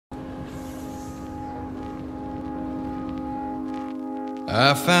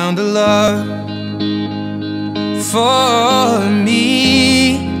I found a love for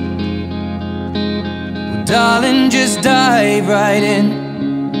me. Well, darling, just dive right in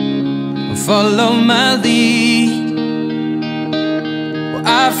and follow my lead. Well,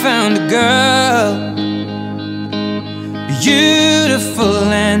 I found a girl, beautiful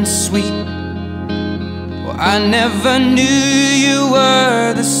and sweet. Well, I never knew you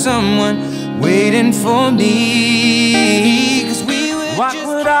were the someone waiting for me. 'Cause we were what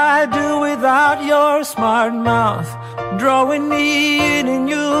would I do without your smart mouth? Drawing me in and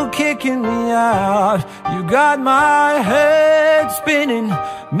you kicking me out. You got my head spinning,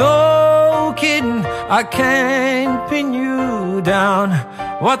 no kidding, I can't pin you down.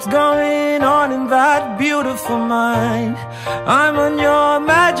 What's going on in that beautiful mind? I'm on your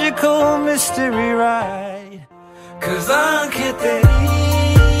magical mystery ride. 'Cause anche teri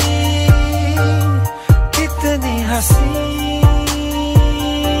kitni hasin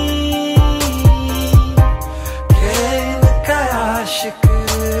आशिक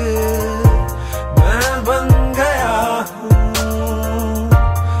मैं बन गया हूँ,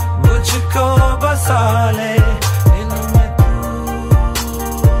 मुझको बसा ले इनमें तू।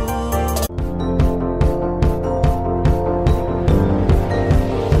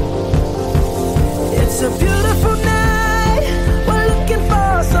 It's a beautiful night, we're looking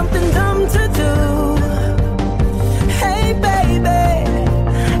for something dumb to do. Hey baby,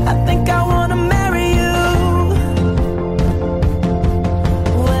 I think I wanna marry you.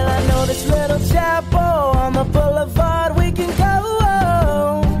 On the boulevard we can go,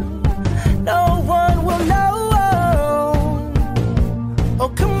 no one will know. Oh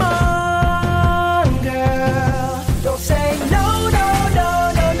come on girl, don't say no, no, no,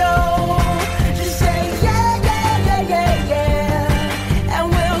 no, no. Just say yeah, yeah, yeah, yeah, yeah, and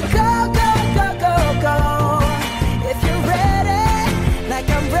we'll go, go, go, go, go. If you're ready, like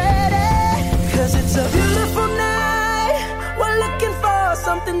I'm ready, 'cause it's a beautiful night, we're looking for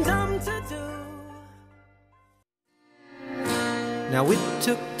something dumb to do. Now it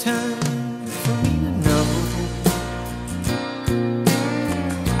took time for me to know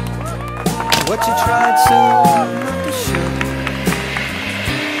what you tried so not to show.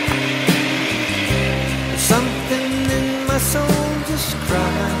 Something in my soul just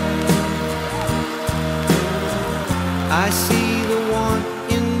cried. I see the one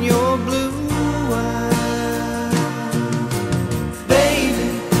in your blue eyes. Baby,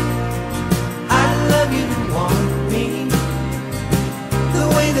 I love you to want me the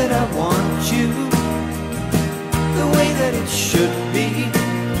way that I want you, the way that it should be.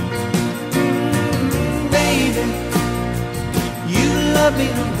 Baby, you love me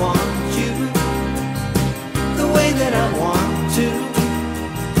to want you, the way that I want to,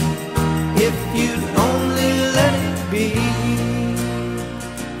 if you'd only let it be.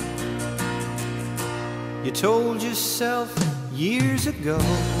 You told yourself years ago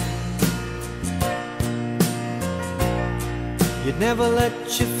you'd never let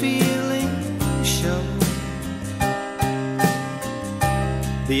your feelings show.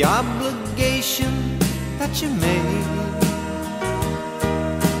 The obligation that you made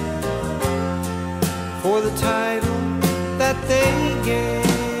for the title that they gave.